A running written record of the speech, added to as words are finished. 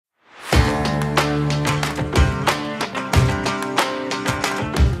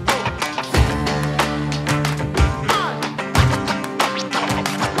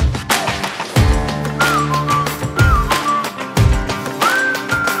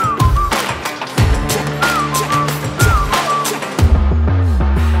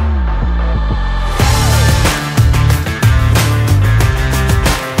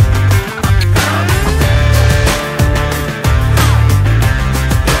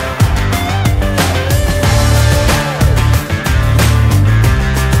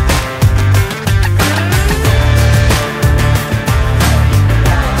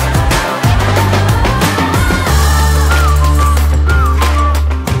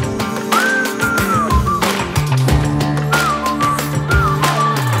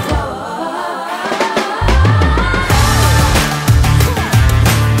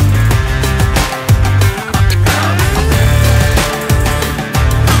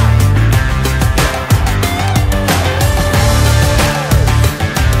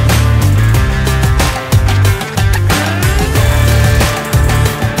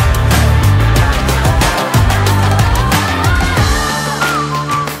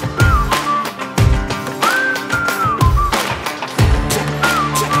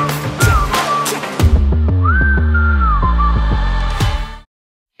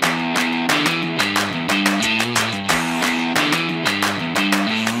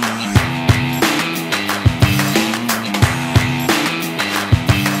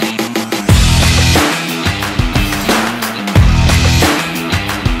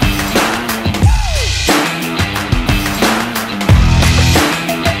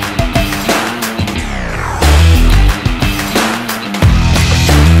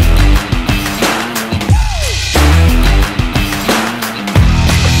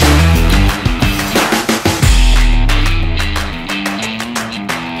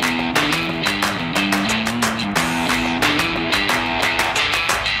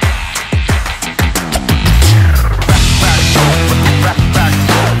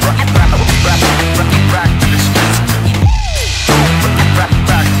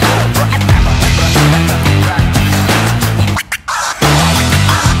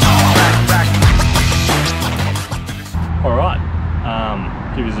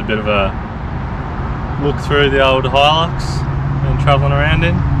bit of a look through the old Hilux been travelling around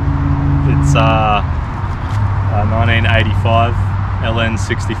in. It's a 1985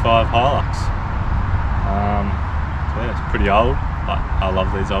 LN65 Hilux. So yeah, it's pretty old, but I love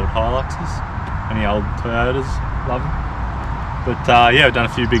these old Hiluxes. Any old Toyotas, love them. But yeah, we've done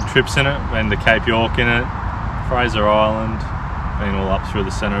a few big trips in it. Went to Cape York in it, Fraser Island, been all up through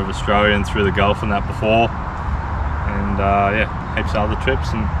the centre of Australia and through the Gulf and that before. And yeah, heaps of other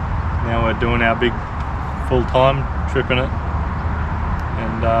trips, and now we're doing our big full-time trip in it.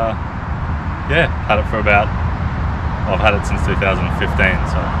 And yeah, had it for about, well, I've had it since 2015,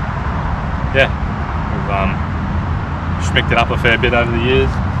 so yeah, we've schmicked it up a fair bit over the years,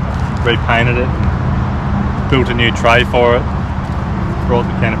 repainted it, and built a new tray for it, brought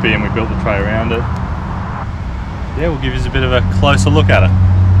the canopy and we built the tray around it. Yeah, we'll give you a bit of a closer look at it.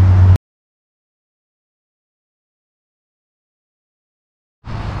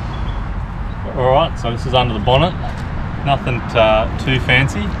 Alright, so this is under the bonnet, nothing too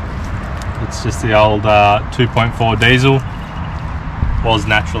fancy. It's just the old 2.4 diesel. Was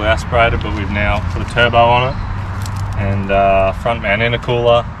naturally aspirated, but we've now put a turbo on it, and front mount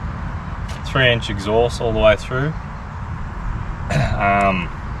intercooler, 3-inch exhaust all the way through.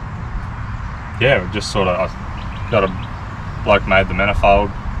 Yeah, we just sort of, I got a bloke made the manifold,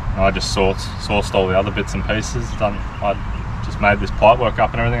 and I just sourced all the other bits and pieces. I just made this pipe work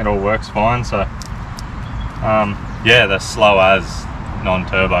up and everything. It all works fine. So yeah, they're slow as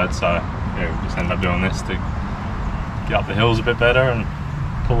non-turboed, so yeah, we just ended up doing this to get up the hills a bit better and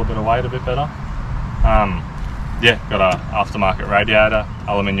pull a bit of weight a bit better. Yeah, got a aftermarket radiator,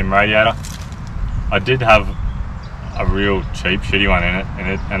 aluminium radiator. I did have a real cheap shitty one in it, and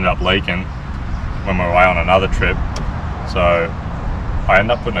it ended up leaking when we were away on another trip, so I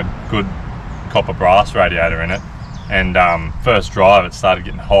ended up putting a good copper brass radiator in it, and first drive it started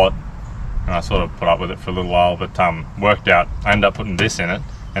getting hot, and I sort of put up with it for a little while, but worked out. I ended up putting this in it,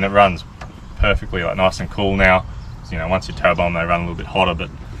 and it runs perfectly, like nice and cool now. You know, once you turbo them, they run a little bit hotter, but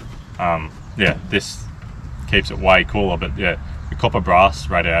yeah, this keeps it way cooler. But yeah, the copper brass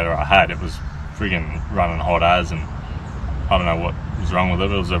radiator I had, it was friggin' running hot as, and I don't know what was wrong with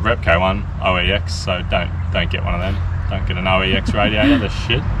it. It was a Repco one, OEX, so don't get one of them. Don't get an OEX radiator, they're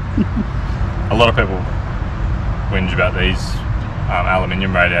shit. A lot of people whinge about these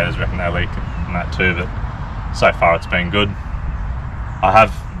aluminium radiators, reckon they leak and that too, but so far it's been good.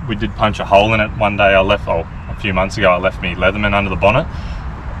 We did punch a hole in it one day. A few months ago I left me Leatherman under the bonnet.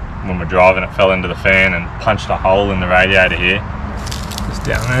 When we're driving, it fell into the fan and punched a hole in the radiator here, just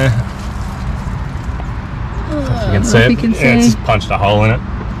down there. If you can see it, yeah, it's just punched a hole in it.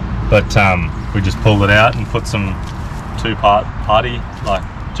 But we just pulled it out and put some 2-part putty, like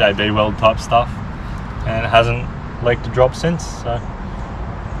JB Weld type stuff, and it hasn't leaked a drop since. So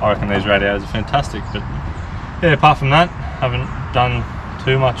I reckon these radiators are fantastic. But yeah, apart from that, haven't done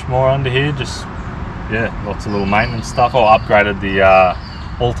too much more under here. Just yeah, lots of little maintenance stuff. I upgraded the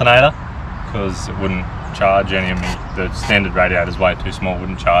alternator because it wouldn't charge any of me. The standard radiator's way too small,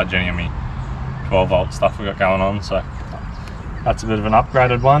 wouldn't charge any of me 12-volt stuff we got going on. So that's a bit of an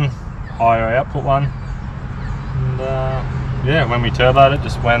upgraded one, higher output one. And yeah, when we turboed it,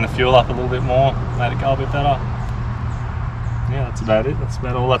 just wound the fuel up a little bit more, made it go a bit better. Yeah, that's about it. That's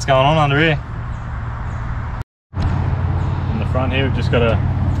about all that's going on under here. In the front here, we've just got a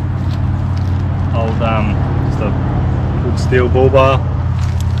old, just a good steel bull bar,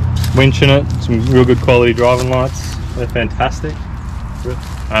 winch in it, some real good quality driving lights. They're fantastic.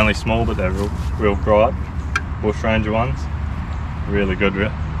 Only small, but they're real bright. Bush Ranger ones. Really good,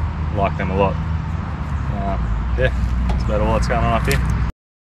 like them a lot. Yeah, that's about all that's going on up here.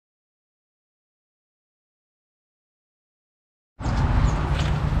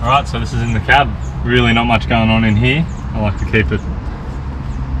 Alright, so this is in the cab. Really not much going on in here. I like to keep it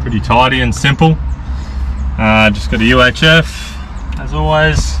pretty tidy and simple. Just got a UHF, as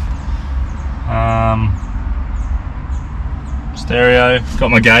always. Stereo,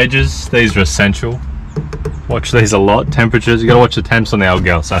 got my gauges. These are essential. Watch these a lot. Temperatures, you gotta watch the temps on the old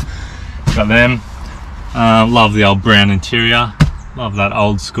girl, so got them. Love the old brown interior. Love that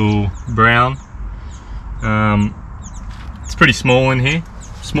old school brown. It's pretty small in here.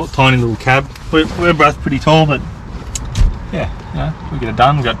 Small, tiny little cab. We're both pretty tall, but yeah, you know, we get it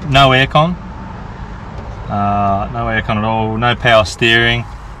done. We've got no aircon. No aircon at all. No power steering.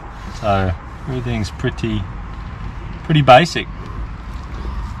 So everything's pretty basic.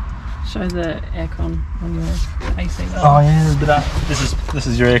 Show the aircon on your AC. Oh yeah, there's a bit of, this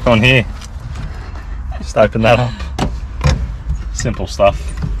is your aircon here. Just open that up. Simple stuff.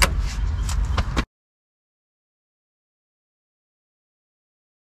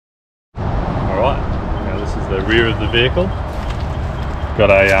 rear of the vehicle. Got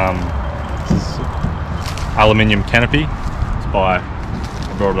a aluminium canopy. It's by,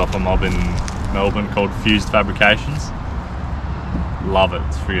 I brought it off a mob in Melbourne called Fused Fabrications. Love it,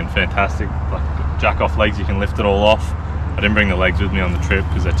 it's freaking fantastic. Like jack off legs, you can lift it all off. I didn't bring the legs with me on the trip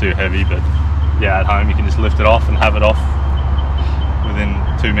because they're too heavy, but yeah, at home you can just lift it off and have it off within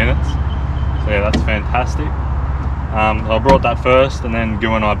 2 minutes. So yeah, that's fantastic. I brought that first, and then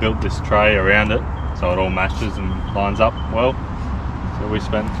Gu and I built this tray around it so it all matches and lines up well. So we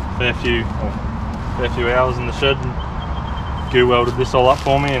spent a fair few hours in the shed, and Gu welded this all up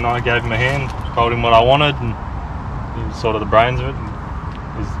for me, and I gave him a hand, told him what I wanted, and he was sort of the brains of it. And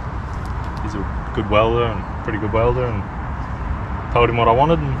he's a good welder, and pretty good welder, and told him what I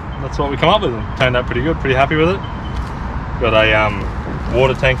wanted, and that's what we come up with. It turned out pretty good, pretty happy with it. Got a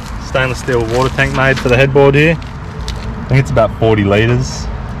water tank, stainless steel water tank made for the headboard here. I think it's about 40 litres,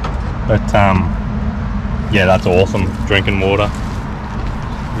 but yeah, that's awesome. Drinking water,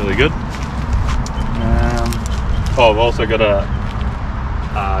 really good. Oh, I've also got a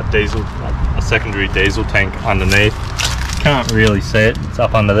secondary diesel tank underneath. Can't really see it, it's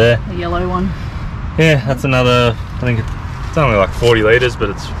up under there. The yellow one. Yeah, that's another, I think it's only like 40 litres, but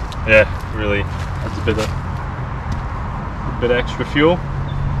it's, yeah, really adds a bit of extra fuel.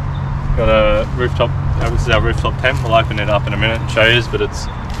 Got a rooftop, this is our rooftop tent. We'll open it up in a minute and show you, but it's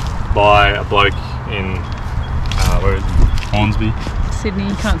by a bloke in, where is it? Hornsby. Sydney,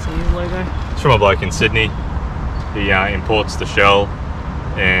 you can't see his logo. It's from a bloke in Sydney. He imports the shell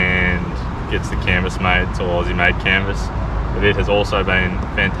and gets the canvas made. It's all Aussie made canvas, but it has also been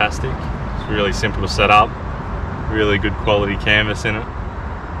fantastic. It's really simple to set up, really good quality canvas in it,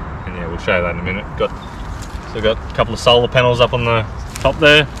 and yeah, we'll show you that in a minute. Got a couple of solar panels up on the top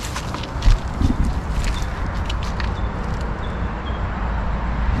there.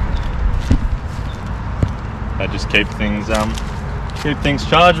 They just keep things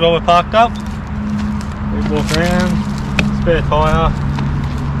charged while we're parked up. We walk around, spare tyre,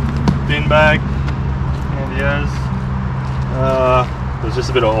 bin bag, handy as. There's just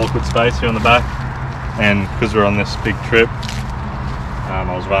a bit of awkward space here on the back, and because we're on this big trip,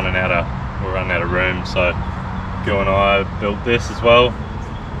 we're running out of room, so Gu and I built this as well.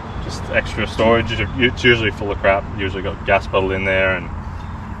 Just extra storage. It's usually full of crap. Usually got gas bottle in there and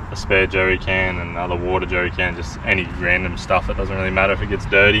a spare jerry can and another water jerry can, just any random stuff. It doesn't really matter if it gets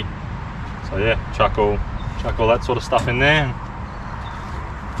dirty. So yeah, chuck all that sort of stuff in there.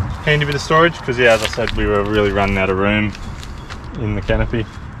 Handy bit of storage, because yeah, as I said, we were really running out of room in the canopy.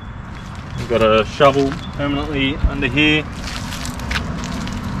 We've got a shovel permanently under here.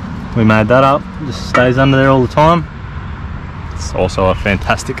 We made that up, it just stays under there all the time. It's also a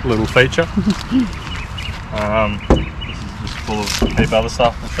fantastic little feature. This is just full of a heap of other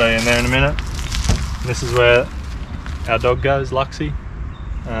stuff. I'll show you in there in a minute. This is where our dog goes, Luxie.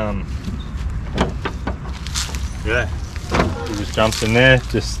 Yeah, he just jumps in there.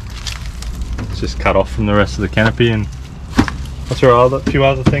 It's just cut off from the rest of the canopy, and I'll throw a few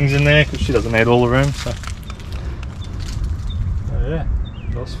other things in there because she doesn't need all the room. So yeah,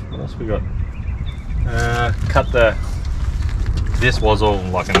 what else we got? This was all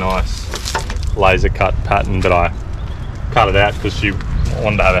like a nice laser cut pattern, but I cut it out because she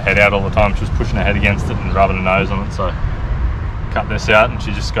wanted to have her head out all the time. She was pushing her head against it and rubbing her nose on it, so cut this out, and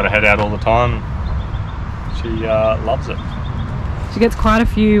she just got her head out all the time. She loves it. She gets quite a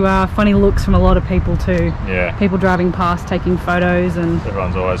few funny looks from a lot of people too. Yeah. People driving past, taking photos, and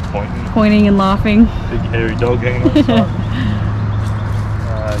everyone's always pointing and laughing. Big hairy dog hanging on the side.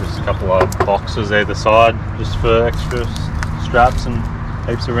 Just a couple of boxes either side, just for extra straps and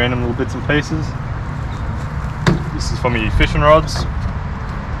heaps of random little bits and pieces. This is for me fishing rods.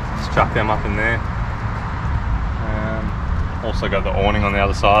 Just chuck them up in there. Also got the awning on the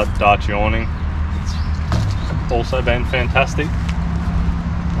other side, Darchi awning. It's also been fantastic.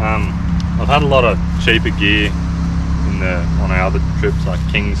 I've had a lot of cheaper gear on our other trips, like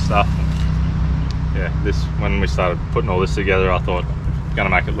King stuff. Yeah, when we started putting all this together, I thought, I'm gonna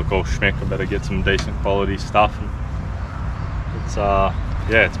make it look all schmick, I better get some decent quality stuff. And it's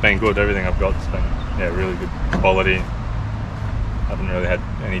yeah, it's been good. Everything I've got has been really good quality. Haven't really had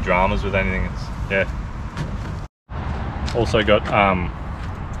any dramas with anything. It's also got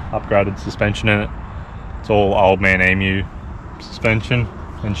upgraded suspension in it. It's all Old Man Emu suspension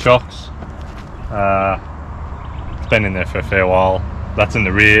and shocks. It's been in there for a fair while. That's in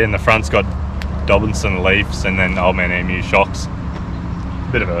the rear. In the front's got Dobinson Leafs and then Old Man Emu shocks.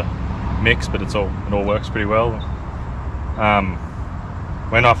 Bit of a mix, but it all works pretty well.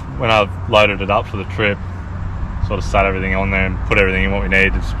 When I've loaded it up for the trip, sort of sat everything on there and put everything in what we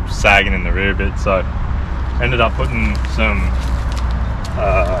need. It's sagging in the rear a bit, so ended up putting some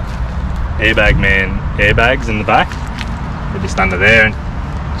airbag man airbags in the back. They're just under there and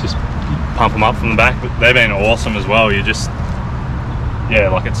just pump them up from the back, but they've been awesome as well. You just, yeah,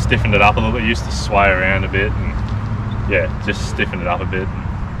 like it stiffened it up a little bit. It used to sway around a bit, and yeah, just stiffened it up a bit.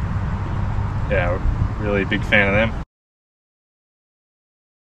 And yeah, really big fan of them.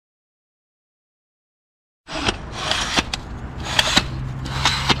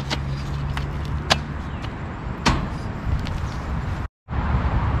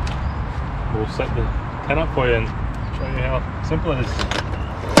 We'll set the tent up for you and show you how simple it is.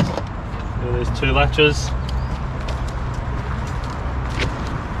 There's 2 latches.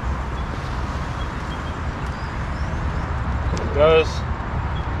 There it goes.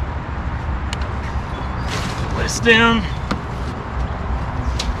 Put this down.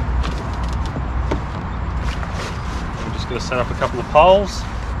 We're just going to set up a couple of poles.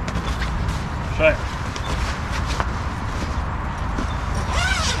 Show you.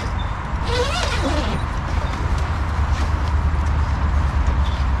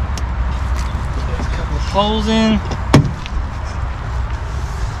 Holes in.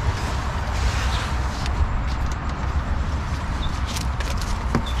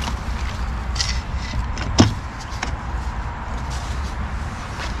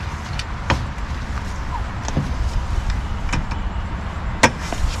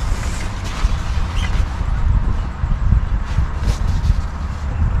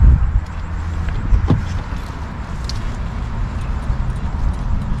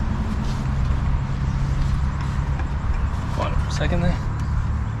 Second there.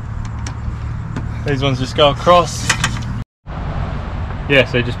 These ones just go across. Yeah,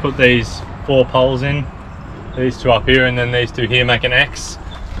 so just put these 4 poles in, these 2 up here and then these 2 here make an X.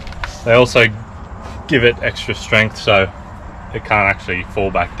 They also give it extra strength so it can't actually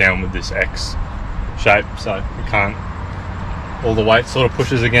fall back down with this X shape, so it can't, all the weight sort of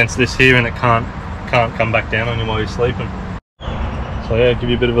pushes against this here and it can't come back down on you while you're sleeping. So yeah,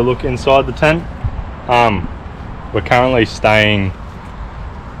 give you a bit of a look inside the tent. We're currently staying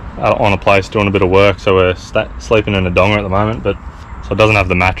on a place doing a bit of work, so we're sleeping in a donger at the moment, but so it doesn't have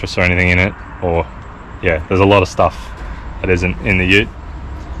the mattress or anything in it, or yeah, there's a lot of stuff that isn't in the ute,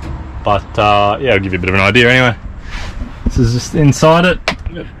 but yeah, I'll give you a bit of an idea anyway. This is just inside it.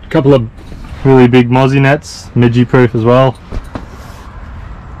 A couple of really big mozzie nets, midgie proof as well.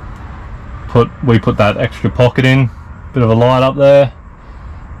 We put that extra pocket in, bit of a light up there.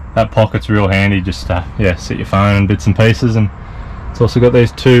 That pocket's real handy just to, yeah, sit your phone and bits and pieces, and it's also got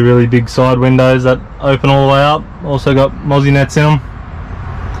these 2 really big side windows that open all the way up. Also got mozzie nets in them.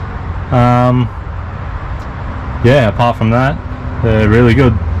 Yeah, apart from that, they're really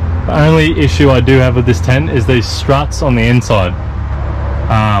good. The only issue I do have with this tent is these struts on the inside.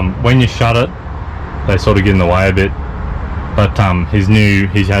 When you shut it, they sort of get in the way a bit, but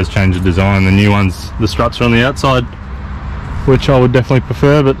he has changed the design. The new ones, the struts are on the outside, which I would definitely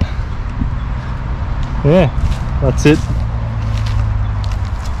prefer, but yeah, that's it.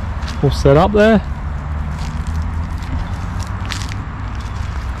 All set up there.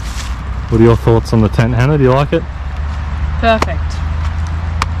 What are your thoughts on the tent, Hannah? Do you like it? Perfect.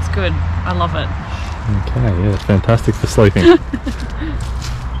 It's good. I love it. Okay, yeah, fantastic for sleeping.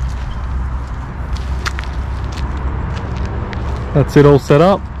 That's it all set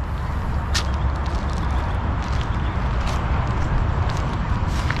up.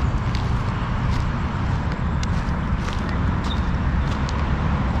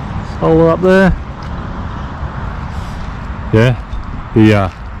 Solar up there. Yeah,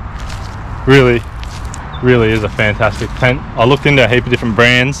 the really is a fantastic tent. I looked into a heap of different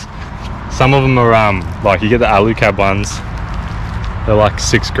brands. Some of them are like, you get the Alucab ones, they're like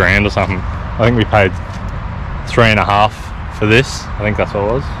 $6 grand or something. I think we paid 3.5 for this. I think that's what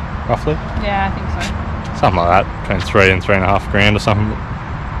it was, roughly. Yeah, I think so. Something like that, between 3 and 3.5 grand or something.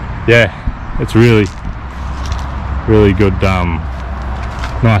 Yeah, it's really good,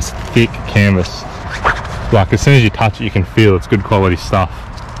 nice thick canvas. Like, as soon as you touch it, you can feel it's good quality stuff.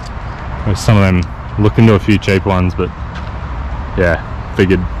 There's some of them, looked into a few cheap ones, but yeah,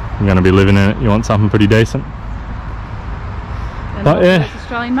 figured you're going to be living in it, you want something pretty decent. And but yeah, it's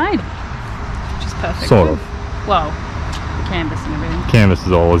Australian made, which is perfect. Sort of. Well, the canvas and everything. Canvas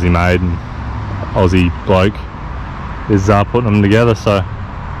is all Aussie made, and Aussie bloke is putting them together, so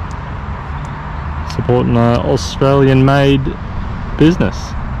supporting an Australian made business.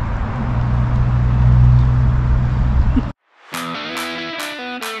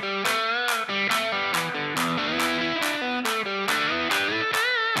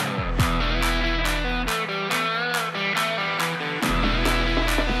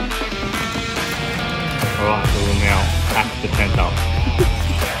 Alright,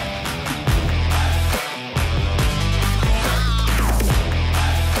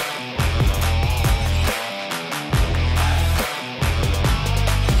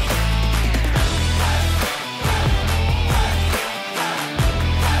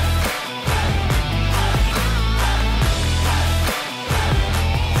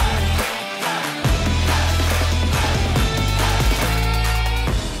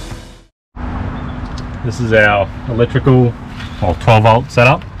 This is our electrical, well, 12-volt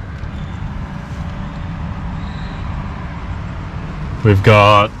setup. We've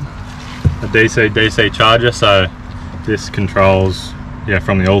got a DC charger, so this controls, yeah,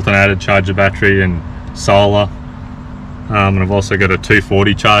 from the alternator, charge the battery and solar. And I've also got a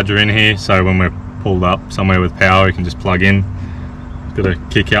 240 charger in here, so when we're pulled up somewhere with power, we can just plug in.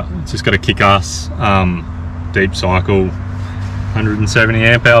 It's just got a kick-ass deep cycle 170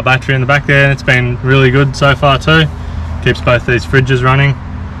 amp hour battery in the back there, and it's been really good so far too. Keeps both these fridges running.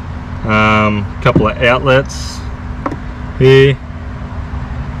 A couple of outlets here.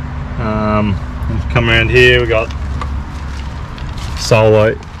 Come around here, we got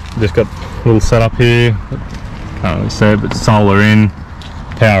solar. Just got a little setup here. Can't really see it, but solar in,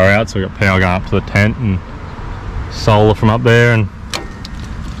 power out. So we got power going up to the tent and solar from up there. And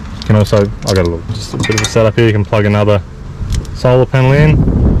you can also, I got just a bit of a setup here. You can plug another solar panel in.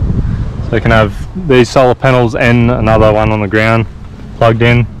 So you can have these solar panels and another one on the ground plugged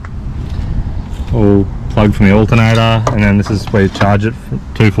in, all plugged from the alternator, and then this is where you charge it from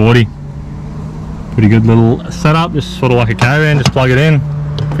 240. Pretty good little setup, just sort of like a caravan, just plug it in,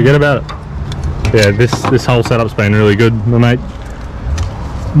 forget about it. Yeah, this whole setup's been really good. My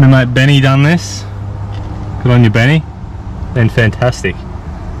mate Benny done this. Good on you, Benny. Been fantastic.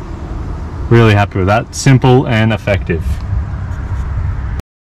 Really happy with that. Simple and effective.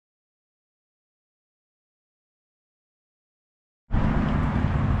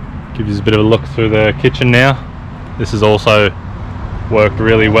 Give you a bit of a look through the kitchen now. This has also worked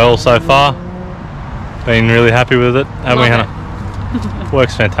really well so far. Been really happy with it, haven't we, Hannah?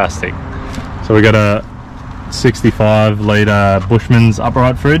 Works fantastic. So we got a 65 litre Bushman's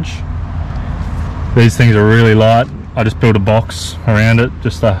upright fridge. These things are really light. I just built a box around it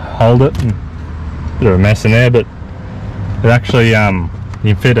just to hold it, and a bit of a mess in there, but it actually you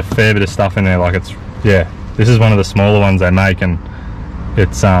can fit a fair bit of stuff in there. Like, it's, yeah, this is one of the smaller ones they make, and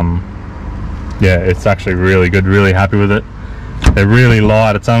it's yeah, it's actually really good. Really happy with it. They're really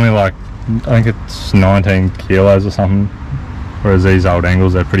light. It's only like, I think it's 19 kilos or something, whereas these old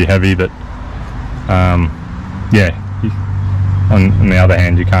angles, they're pretty heavy. But yeah, on the other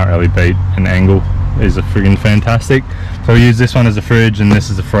hand, you can't really beat an angle. These are friggin' fantastic. So we use this one as a fridge, and this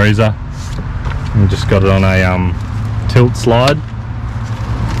is a freezer. We just got it on a tilt slide,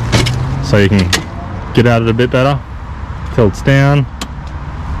 so you can get at it a bit better. Tilts down,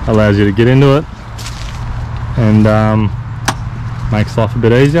 allows you to get into it, and makes life a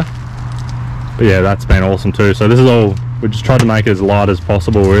bit easier. But yeah, that's been awesome too. So this is all, we just tried to make it as light as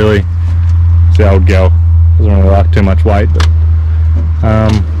possible, really. The old gal doesn't really like too much weight, but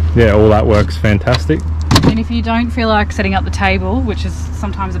yeah, all that works fantastic. And if you don't feel like setting up the table, which is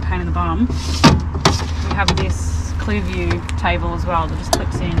sometimes a pain in the bum, we have this clear view table as well that just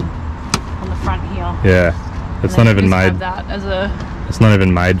clips in on the front here. Yeah, it's not even made. That as a, it's not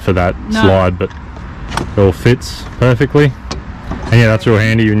even made for that slide, but it all fits perfectly. And yeah, that's real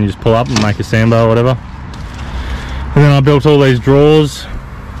handy when you just pull up and make a sandbar or whatever. And then I built all these drawers.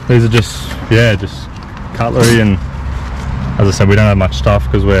 These are just, yeah, just cutlery, and as I said, we don't have much stuff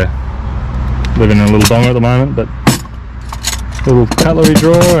because we're living in a little donga at the moment, but little cutlery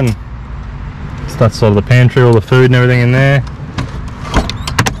drawer, and so that's sort of the pantry, all the food and everything in there.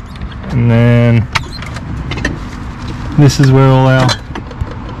 And then this is where all our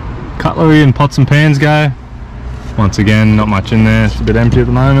cutlery and pots and pans go. Once again, not much in there, it's a bit empty at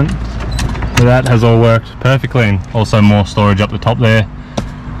the moment. But that has all worked perfectly, and also more storage up the top there.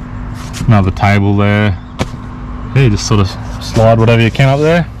 Another table there. Yeah, you just sort of slide whatever you can up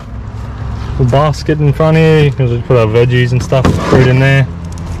there. Little basket in front here, you can just put our veggies and stuff, fruit in there.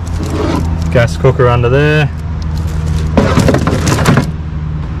 Gas cooker under there.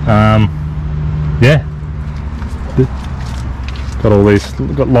 Yeah. Got all these,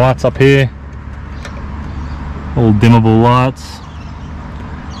 got lights up here. All dimmable lights.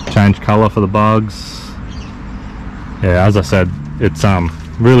 Change colour for the bugs. Yeah, as I said, it's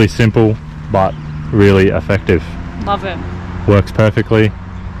really simple but really effective. love it. Works perfectly.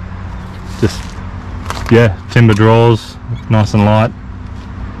 Just, yeah, timber drawers, nice and light.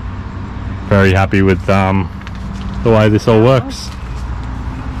 Very happy with the way this all works.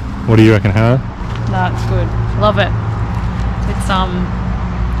 What do you reckon, Hannah? That's good. Love it. It's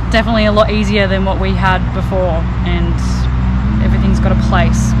definitely a lot easier than what we had before, and everything's got a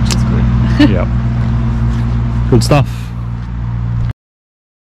place, which is good. Yep. Good stuff.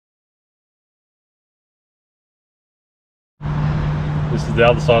 This is the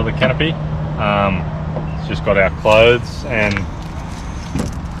other side of the canopy. It's just got our clothes and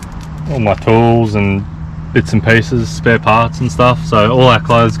all my tools and bits and pieces, spare parts and stuff. So all our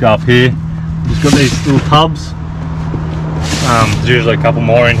clothes go up here. Just got these little tubs. There's usually a couple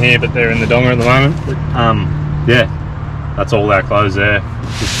more in here, but they're in the donger at the moment. But, yeah, that's all our clothes there.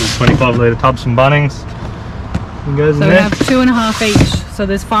 Just 25 litre tubs from Bunnings. And goes in So we there. have 2.5 each. So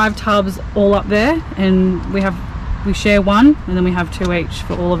there's 5 tubs all up there, and we share one, and then we have 2 each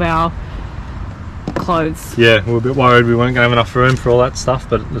for all of our clothes. Yeah, we were a bit worried we weren't going to have enough room for all that stuff,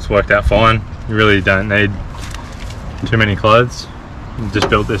 but it's worked out fine. You really don't need too many clothes. We just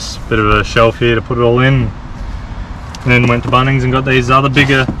built this bit of a shelf here to put it all in, and then went to Bunnings and got these other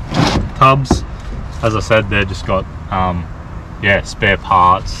bigger tubs. As I said, they've just got yeah, spare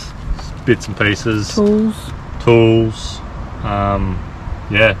parts, bits and pieces, tools,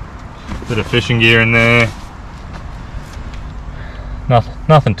 yeah, bit of fishing gear in there.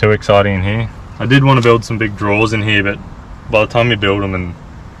 Nothing too exciting in here. I did want to build some big drawers in here, but by the time you build them, and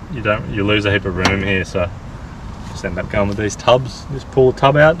you lose a heap of room here, so just end up going with these tubs. Just pull the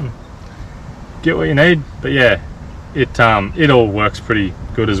tub out and get what you need. But yeah, it all works pretty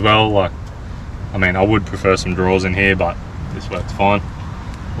good as well. Like, I mean, I would prefer some drawers in here, but this works fine.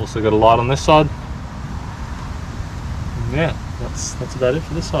 Also got a light on this side. And yeah, that's about it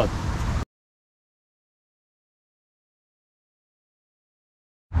for this side.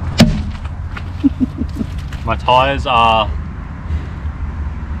 My tyres are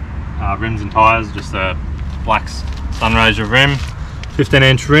rims and tyres, just a black Sunraiser rim,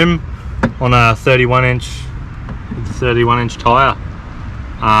 15-inch rim on a 31-inch tyre.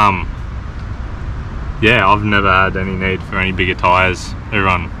 Yeah, I've never had any need for any bigger tyres.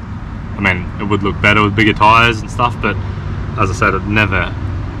 I mean, it would look better with bigger tyres and stuff, but as I said, I've never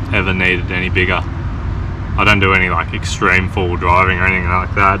ever needed any bigger. I don't do any like extreme forward driving or anything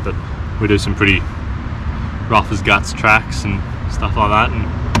like that, but we do some pretty rough as guts tracks and stuff like that, and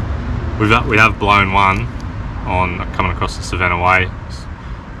we have blown one on coming across the Savannah Way.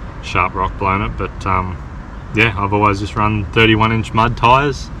 Sharp rock blown it, but yeah, I've always just run 31-inch mud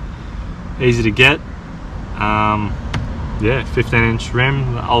tyres, easy to get. Yeah, 15-inch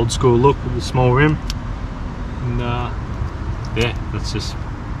rim, the old school look with the small rim, and yeah, that's just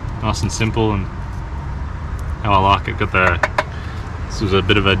nice and simple and how I like it. This was a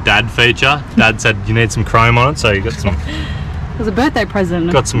bit of a dad feature. Dad said you need some chrome on it, so you got some. It was a birthday present.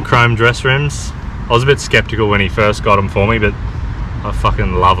 Got some chrome dress rims. I was a bit skeptical when he first got them for me, but I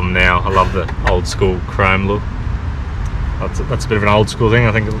fucking love them now. I love the old school chrome look. That's a bit of an old school thing.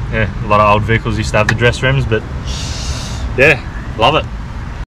 I think, yeah, a lot of old vehicles used to have the dress rims, but yeah, love it.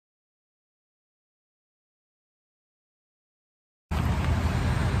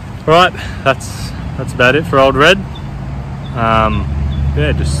 Right, that's about it for Old Red.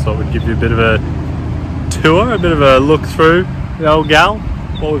 Yeah, just thought we'd give you a bit of a tour, a bit of a look through the old gal,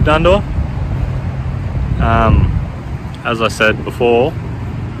 what we've done to her. As I said before,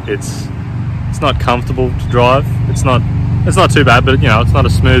 it's not comfortable to drive. It's not too bad, but you know, it's not a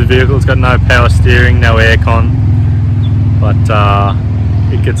smooth vehicle. It's got no power steering, no aircon, but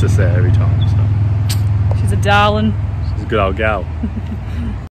it gets us there every time. So She's a darling. she's a good old gal.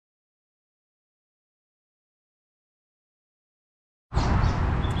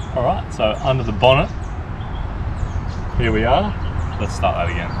 Alright, so under the bonnet, here we are. Let's start that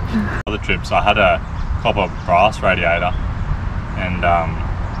again. Other trips, I had a copper brass radiator, and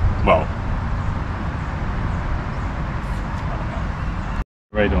well, I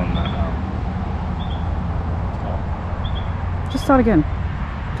don't know. Redoing that. Just start again.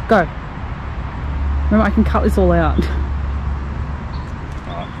 Go. Remember, I can cut this all out.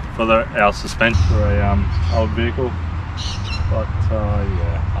 For our suspension for a old vehicle, but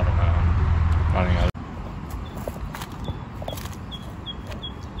yeah, I don't know. I'm running out.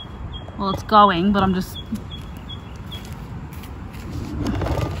 Well, it's going, but I'm just...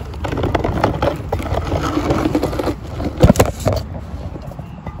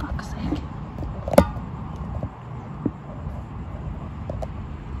 Fuck's sake.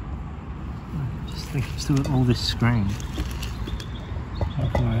 Just think you've still got all this screen. How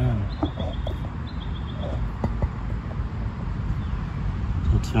come I am?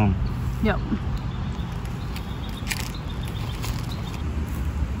 Let's film. Yep.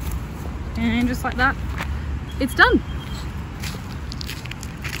 And just like that, it's done.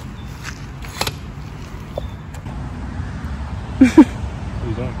 What are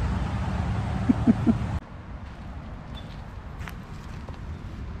you doing?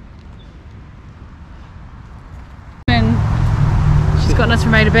 And she's gotten us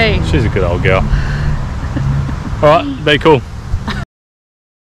from A to B. She's a good old girl. Alright, be cool.